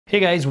Hey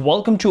guys,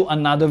 welcome to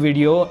another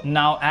video.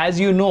 Now, as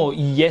you know,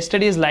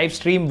 yesterday's live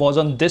stream was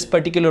on this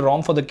particular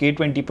ROM for the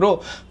K20 Pro,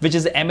 which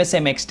is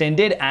MSM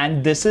Xtended,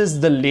 and this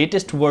is the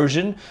latest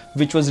version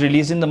which was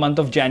released in the month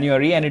of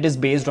January, and it is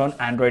based on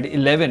Android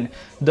 11.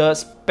 The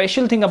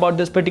special thing about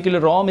this particular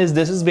ROM is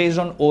this is based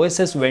on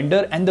OSS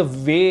vendor, and the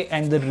way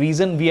and the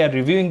reason we are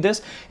reviewing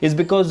this is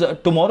because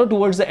tomorrow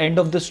towards the end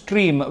of the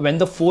stream, when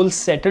the phone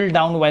settled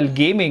down while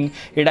gaming,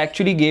 it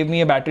actually gave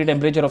me a battery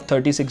temperature of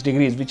 36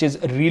 degrees, which is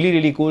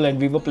really cool. And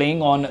we were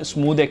playing on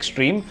smooth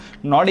extreme,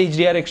 not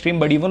HDR extreme,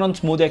 but even on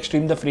smooth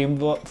extreme the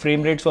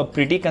frame rates were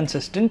pretty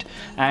consistent,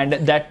 and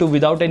that too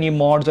without any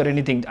mods or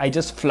anything. I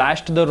just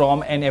flashed the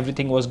ROM and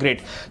everything was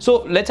great. So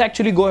let's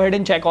actually go ahead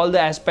and check all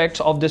the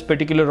aspects of this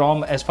particular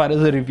ROM as far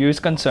as the review is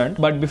concerned.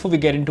 But before we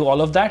get into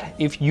all of that,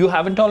 if you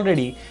haven't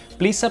already,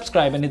 please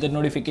subscribe and hit the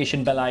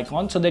notification bell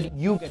icon so that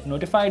you get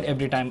notified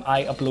every time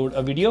I upload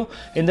a video.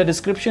 In the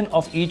description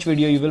of each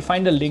video, you will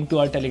find a link to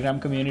our Telegram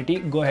community.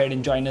 Go ahead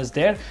and join us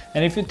there.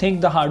 And if you think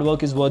the hard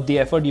work is worth the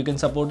effort, you can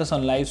support us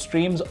on live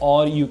streams,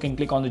 or you can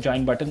click on the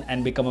join button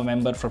and become a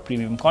member for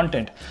premium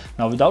content.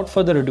 Now, without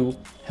further ado,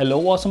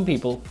 hello awesome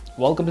people.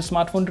 Welcome to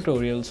Smartphone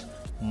Tutorials.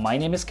 My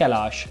name is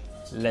Kailash.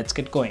 Let's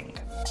get going.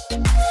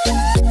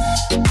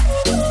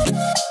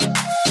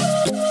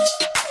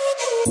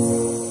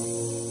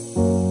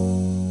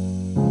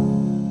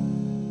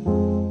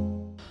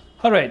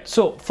 Alright,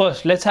 so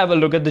first let's have a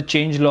look at the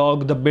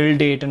changelog, the build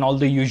date and all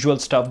the usual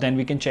stuff. Then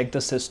we can check the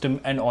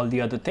system and all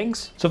the other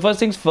things. So first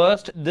things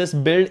first, this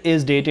build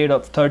is dated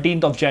of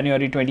 13th of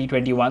January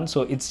 2021.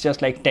 So it's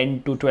just like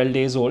 10 to 12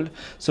 days old.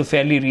 So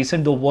fairly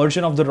recent. The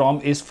version of the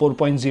ROM is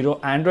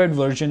 4.0. Android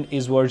version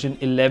is version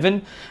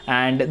 11.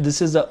 And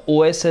this is the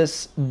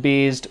OSS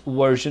based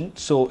version.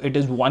 So it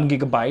is 1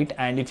 GB.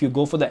 And if you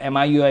go for the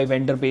MIUI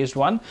vendor based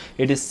one,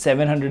 it is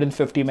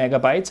 750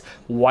 megabytes.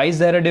 Why is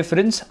there a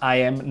difference? I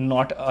am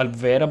not aware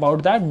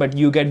about that, but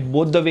you get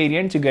both the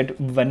variants. You get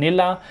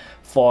vanilla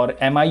for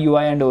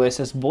MIUI and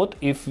OSS both.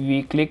 If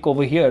we click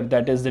over here,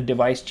 that is the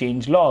device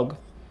change log,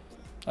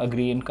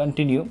 agree and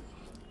continue,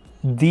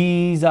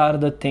 these are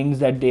the things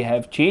that they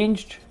have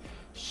changed.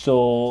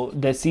 So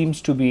there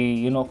seems to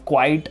be,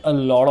 quite a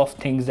lot of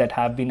things that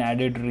have been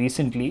added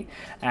recently,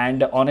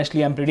 and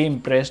honestly I'm pretty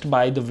impressed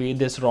by the way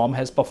this ROM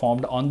has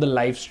performed on the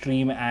live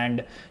stream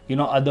and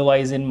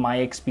otherwise in my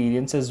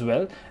experience as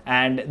well.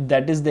 And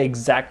that is the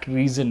exact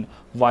reason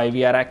why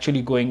we are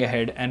actually going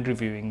ahead and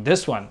reviewing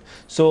this one.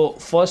 So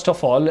first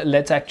of all,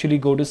 let's actually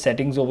go to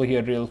settings over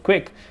here real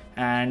quick,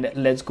 and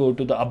let's go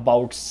to the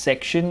about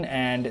section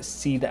and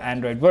see the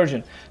Android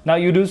version. Now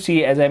you do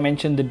see, as I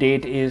mentioned, the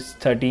date is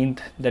 13th.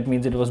 That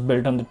means it was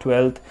built on the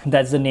 12th.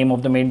 That's the name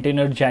of the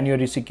maintainer.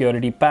 January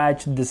security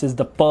patch. This is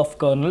the perf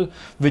kernel,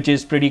 which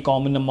is pretty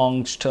common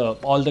amongst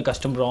all the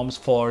custom ROMs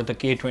for the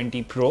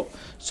K20 Pro.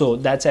 So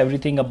that's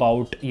everything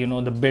about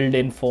the build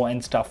info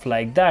and stuff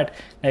like that.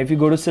 Now if you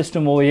go to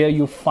system over here,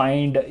 you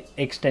find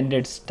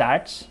extended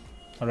stats.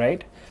 All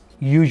right,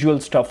 usual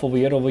stuff over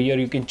here. Over here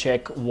you can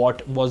check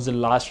what was the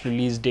last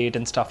release date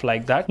and stuff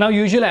like that. Now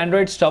usual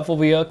Android stuff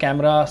over here,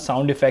 camera,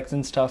 sound effects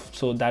and stuff,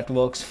 so that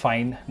works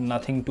fine,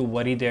 nothing to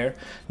worry there.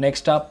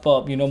 Next up,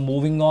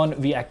 moving on,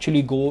 we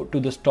actually go to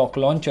the stock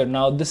launcher.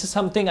 Now this is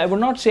something I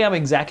would not say I'm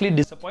exactly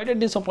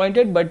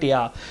disappointed, but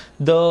yeah,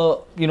 the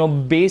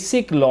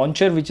basic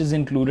launcher which is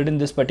included in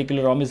this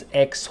particular ROM is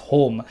X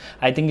Home.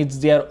 I think it's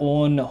their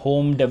own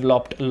home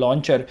developed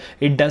launcher.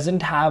 It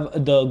doesn't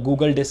have the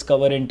Google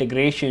Discover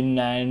integration,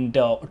 and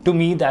to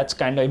me that's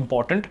kind of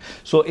important.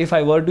 So if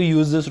I were to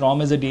use this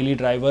ROM as a daily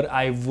driver,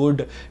 I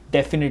would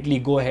definitely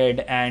go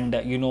ahead and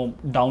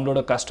download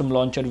a custom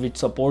launcher which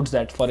supports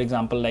that, for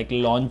example like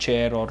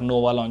Launcher or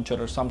Nova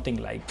Launcher or something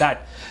like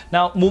that.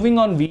 Now moving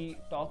on, we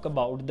talk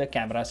about the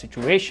camera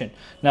situation.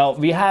 Now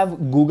we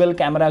have Google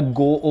Camera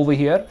Go over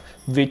here,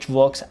 which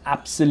works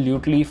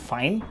absolutely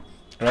fine.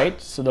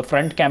 Right, so the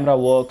front camera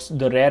works,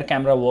 the rear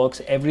camera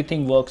works,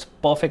 everything works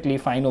perfectly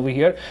fine over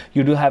here.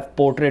 You do have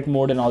portrait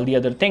mode and all the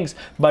other things,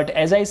 but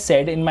as I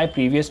said in my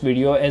previous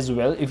video as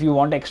well, if you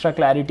want extra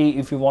clarity,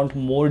 if you want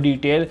more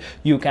detail,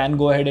 you can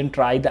go ahead and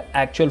try the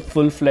actual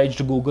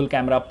full-fledged Google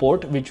Camera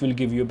port, which will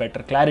give you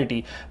better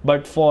clarity.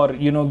 But for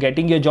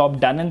getting your job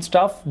done and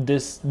stuff,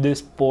 this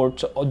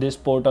port or this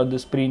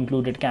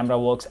pre-included camera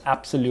works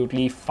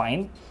absolutely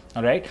fine.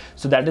 All right,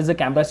 so that is the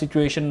camera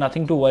situation,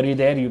 nothing to worry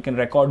there. You can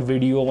record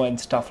video and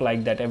stuff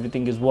like that,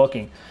 everything is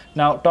working.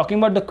 Now talking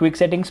about the quick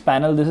settings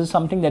panel, this is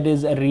something that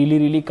is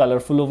really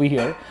colorful over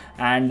here,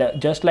 and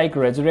just like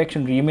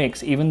Resurrection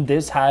Remix, even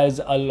this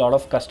has a lot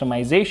of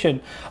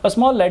customization. A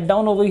small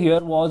letdown over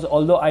here was,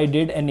 although I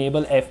did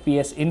enable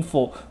FPS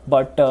info,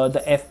 but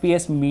the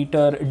FPS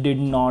meter did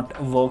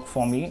not work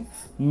for me.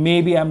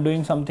 maybe I'm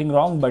doing something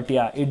wrong, but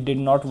yeah, it did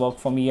not work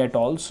for me at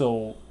all.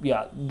 So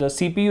yeah, the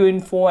CPU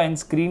info and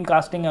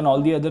screencasting and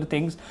all the other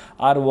things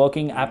are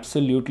working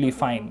absolutely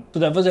fine. So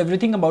that was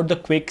everything about the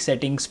quick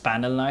settings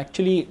panel. Now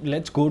actually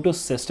let's go to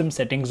system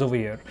settings over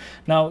here.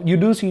 Now you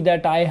do see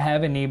that I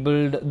have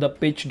enabled the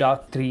pitch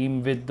dark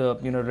theme with the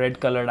red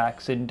colored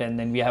accent, and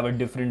then we have a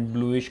different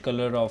bluish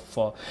color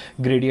of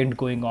gradient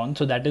going on.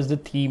 So that is the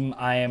theme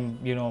I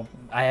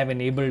have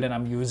enabled and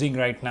I'm using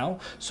right now.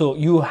 So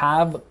you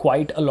have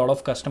quite a lot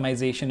of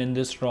customization in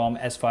this ROM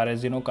as far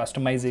as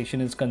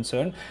customization is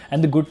concerned.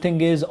 And the good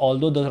thing is,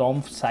 although the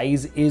ROM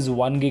size is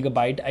 1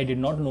 GB, I did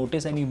not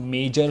notice any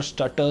major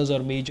stutters or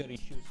major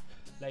issues.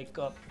 Like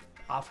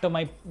after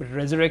my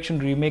Resurrection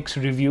Remix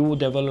review,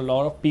 there were a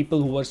lot of people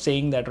who were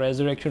saying that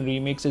Resurrection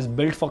Remix is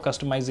built for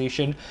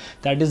customization.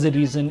 That is the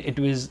reason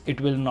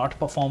it will not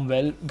perform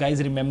well.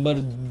 Guys,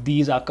 remember,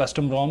 these are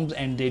custom ROMs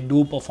and they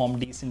do perform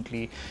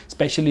decently.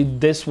 Especially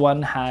this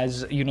one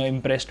has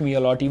impressed me a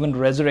lot. Even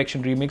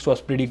Resurrection Remix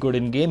was pretty good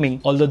in gaming,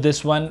 although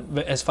this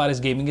one, as far as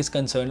gaming is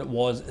concerned,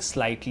 was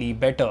slightly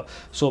better.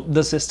 So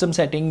the system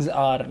settings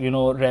are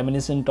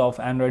reminiscent of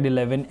Android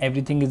 11.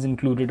 Everything is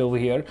included over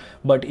here.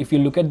 But if you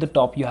look at the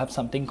top, you have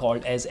something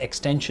called as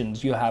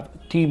extensions. You have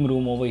theme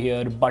room over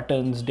here,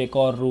 buttons,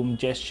 decor room,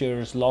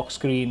 gestures, lock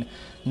screen,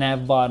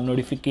 nav bar,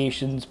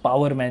 notifications,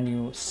 power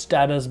menu,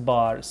 status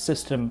bar,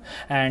 system.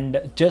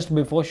 And just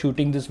before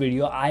shooting this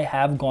video, I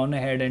have gone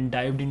ahead and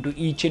dived into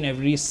each and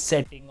every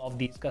setting of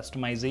these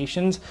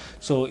customizations.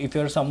 So if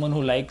you're someone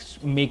who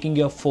likes making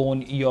your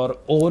phone your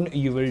own,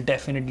 you will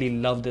definitely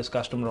love this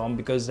custom ROM,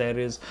 because there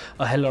is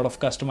a hell lot of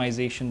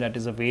customization that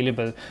is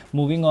available.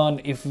 Moving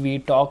on, if we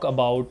talk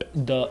about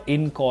the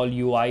in-call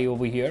UI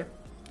over here,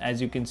 as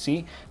you can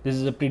see, this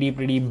is a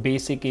pretty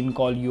basic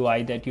in-call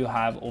UI that you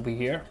have over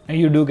here, and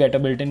you do get a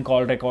built-in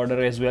call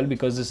recorder as well,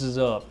 because this is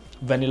a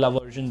vanilla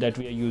version that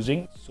we are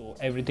using. So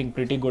everything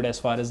pretty good as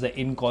far as the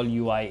in-call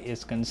UI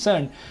is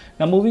concerned.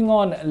 Now moving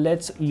on,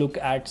 let's look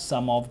at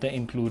some of the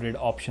included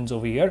options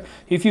over here.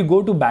 If you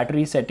go to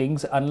battery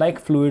settings, unlike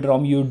Fluid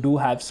ROM, you do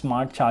have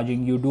smart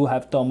charging, you do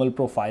have thermal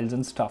profiles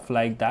and stuff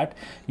like that.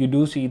 You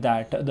do see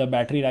that the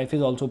battery life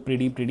is also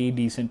pretty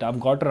decent. I've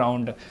got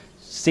around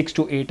 6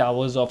 to 8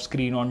 hours of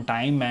screen on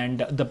time.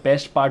 And the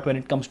best part when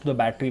it comes to the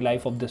battery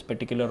life of this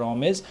particular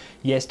ROM is,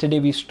 yesterday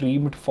we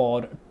streamed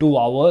for 2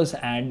 hours,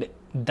 and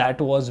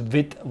that was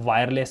with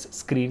wireless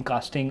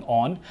screencasting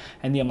on,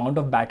 and the amount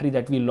of battery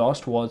that we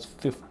lost was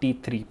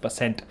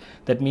 53%.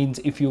 That means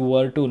if you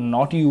were to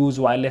not use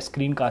wireless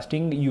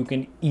screencasting, you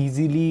can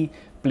easily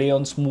play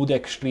on smooth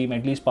extreme,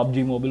 at least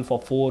PUBG Mobile,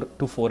 for 4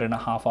 to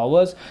 4.5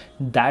 hours.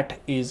 That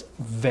is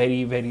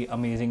very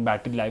amazing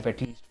battery life,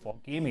 at least for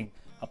gaming.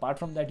 Apart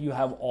from that, you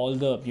have all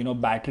the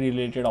battery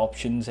related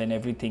options and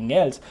everything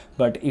else.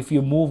 But if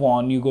you move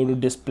on, you go to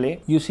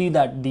display, you see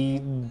that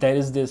there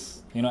is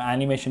this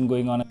animation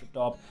going on at the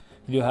top.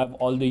 You have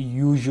all the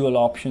usual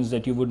options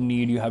that you would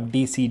need. You have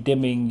DC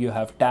dimming, you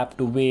have tap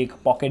to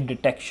wake, pocket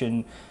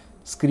detection,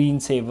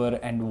 screensaver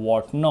and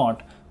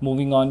whatnot.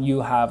 Moving on,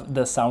 you have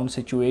the sound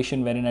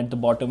situation, wherein at the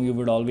bottom you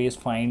would always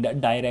find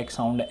direct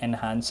sound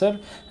enhancer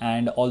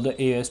and all the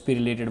ASP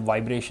related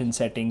vibration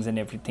settings and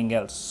everything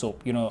else. So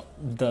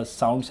the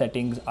sound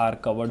settings are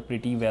covered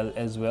pretty well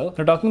as well.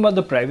 Now talking about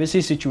the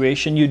privacy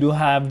situation, you do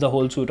have the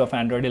whole suite of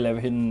Android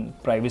 11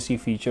 privacy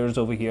features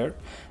over here,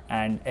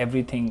 and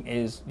everything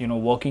is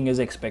working as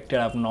expected.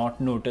 I've not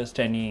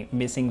noticed any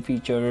missing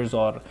features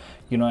or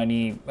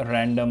any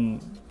random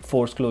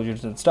force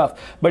closures and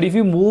stuff. But if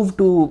you move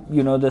to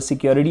the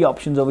security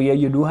options over here,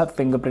 you do have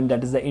fingerprint,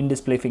 that is the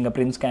in-display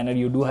fingerprint scanner.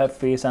 You do have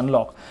face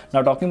unlock.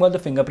 Now talking about the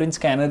fingerprint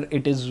scanner,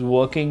 it is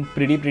working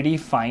pretty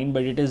fine,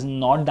 but it is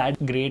not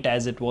that great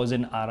as it was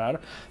in RR.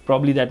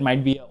 Probably that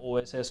might be a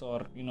OSS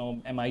or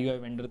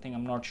MIUI vendor thing,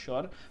 I'm not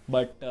sure.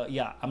 But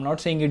yeah, I'm not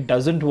saying it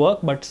doesn't work,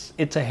 but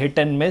it's a hit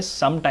and miss.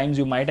 Sometimes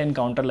you might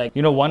encounter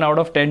 1 out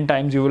of 10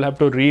 times you will have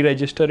to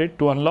re-register it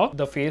to unlock.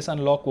 The face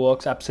unlock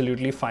works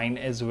absolutely fine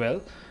as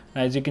well.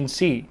 As you can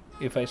see,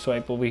 if I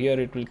swipe over here,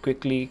 it will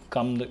quickly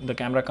come, the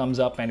camera comes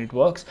up and it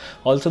works.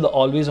 Also the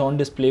always on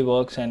display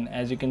works, and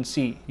as you can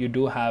see, you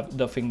do have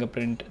the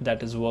fingerprint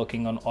that is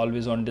working on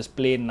always on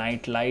display,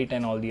 night light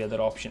and all the other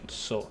options.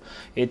 So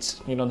it's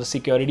the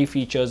security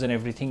features and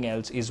everything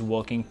else is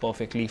working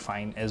perfectly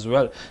fine as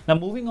well. Now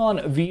moving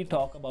on, we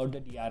talk about the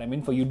DRM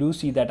info. You do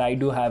see that I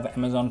do have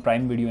Amazon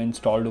Prime Video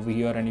installed over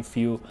here, and if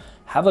you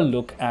have a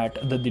look at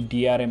the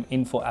DRM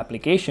info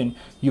application,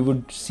 you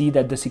would see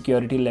that the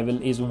security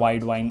level is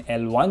Widevine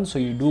L1, so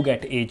you do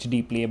get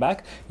HD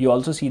playback. You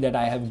also see that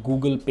I have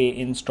Google Pay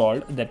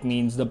installed. That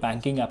means the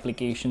banking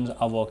applications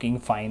are working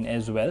fine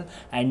as well.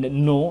 And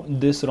no,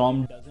 this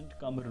ROM doesn't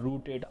come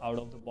rooted out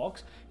of the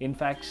box. In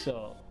fact,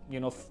 you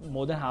know,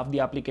 more than half the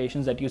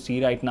applications that you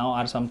see right now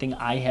are something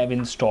I have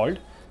installed.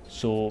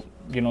 So,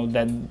 you know,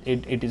 then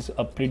it is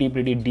a pretty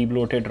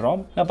de-bloated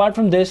ROM. Now, apart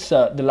from this,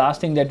 the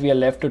last thing that we are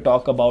left to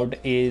talk about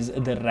is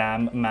the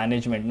RAM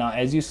management. Now,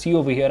 as you see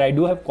over here, I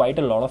do have quite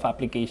a lot of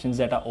applications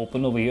that are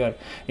open over here.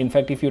 In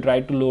fact, if you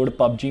try to load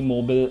PUBG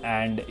Mobile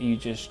and you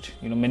just,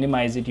 you know,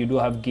 minimize it, you do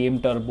have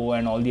Game Turbo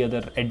and all the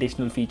other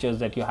additional features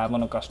that you have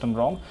on a custom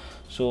ROM.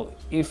 So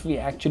if we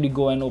actually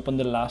go and open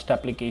the last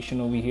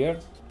application over here,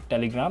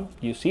 Telegram,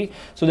 you see,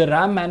 so the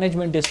RAM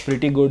management is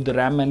pretty good. The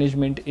RAM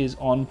management is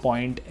on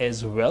point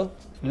as well.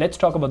 Let's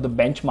talk about the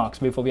benchmarks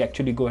before we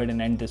actually go ahead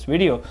and end this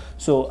video.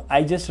 So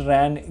I just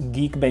ran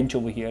Geekbench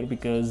over here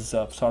because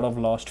I've sort of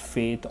lost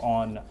faith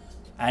on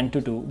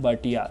Antutu,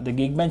 but yeah, the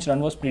Geekbench run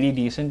was pretty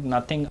decent,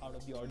 nothing out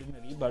of the ordinary.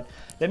 But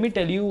let me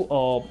tell you,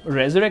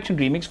 Resurrection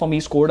Remix for me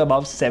scored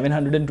above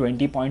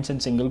 720 points in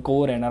single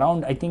core and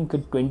around, I think,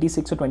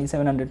 26 or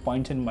 2700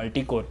 points in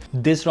multi-core.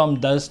 This ROM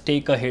does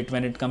take a hit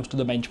when it comes to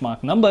the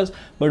benchmark numbers,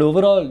 but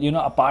overall, you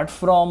know, apart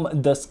from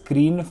the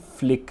screen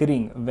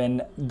flickering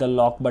when the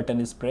lock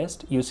button is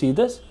pressed, you see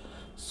this?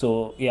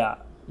 So yeah,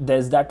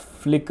 there's that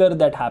flicker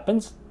that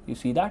happens. You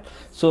see that?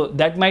 So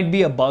that might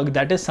be a bug.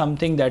 That is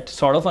something that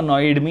sort of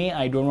annoyed me.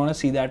 I don't want to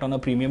see that on a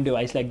premium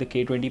device like the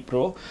K20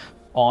 Pro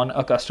on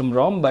a custom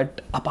ROM.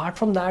 But apart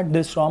from that,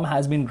 this ROM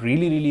has been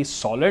really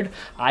solid.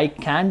 I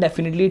can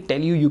definitely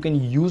tell you, you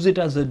can use it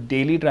as a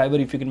daily driver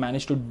if you can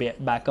manage to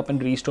back up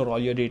and restore all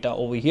your data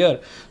over here.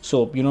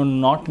 So, you know,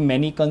 not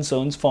many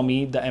concerns for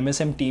me. The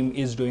MSM team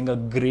is doing a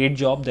great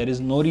job. There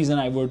is no reason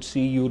I would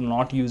see you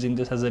not using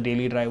this as a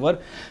daily driver.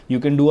 You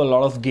can do a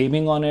lot of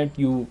gaming on it.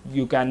 You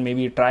can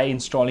maybe try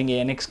installing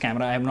ANX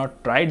camera. I have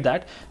not tried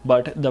that,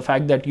 but the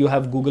fact that you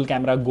have Google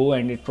Camera Go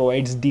and it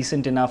provides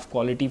decent enough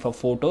quality for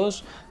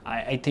photos,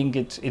 I think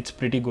it's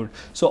pretty good.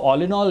 So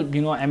all in all,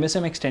 you know,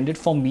 MSM Xtended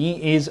for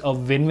me is a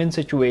win-win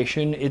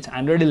situation. It's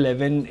Android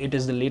 11. It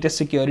is the latest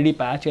security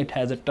patch. It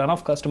has a ton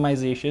of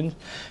customizations.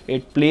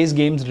 It plays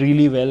games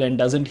really well and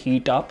doesn't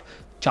heat up.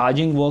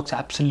 Charging works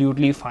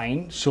absolutely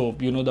fine. So,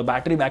 you know, the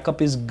battery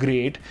backup is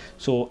great.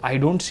 So I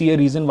don't see a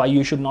reason why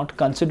you should not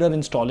consider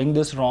installing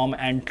this ROM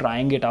and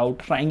trying it out,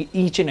 trying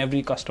each and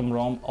every custom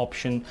ROM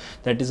option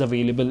that is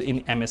available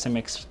in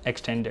MSM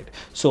Xtended.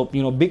 So,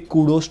 you know, big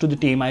kudos to the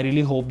team. I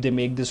really hope they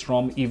make this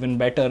ROM even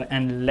better,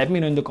 and let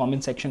me know in the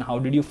comment section, how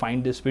did you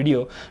find this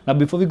video? Now,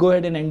 before we go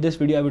ahead and end this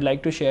video, I would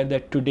like to share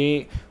that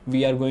today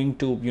we are going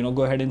to, you know,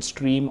 go ahead and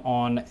stream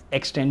on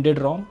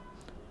Xtended ROM,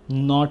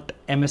 not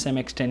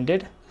MSM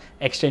Xtended.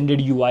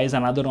 Xtended UI is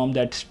another ROM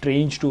that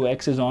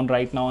Strange2X is on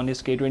right now on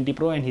his K20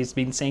 Pro, and he's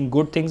been saying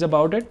good things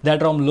about it.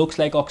 That ROM looks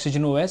like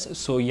Oxygen OS.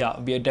 So yeah,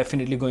 we are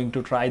definitely going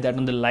to try that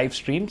on the live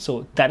stream.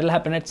 So that'll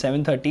happen at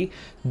 7:30.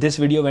 This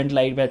video went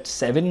live at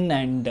 7,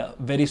 and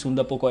very soon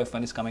the POCO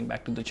F1 is coming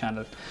back to the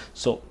channel.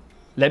 So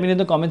let me know in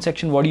the comment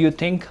section, what do you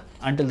think?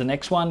 Until the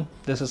next one,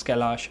 this is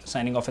Kailash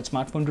signing off at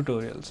Smartphone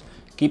Tutorials.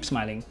 Keep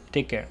smiling.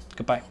 Take care.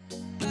 Goodbye.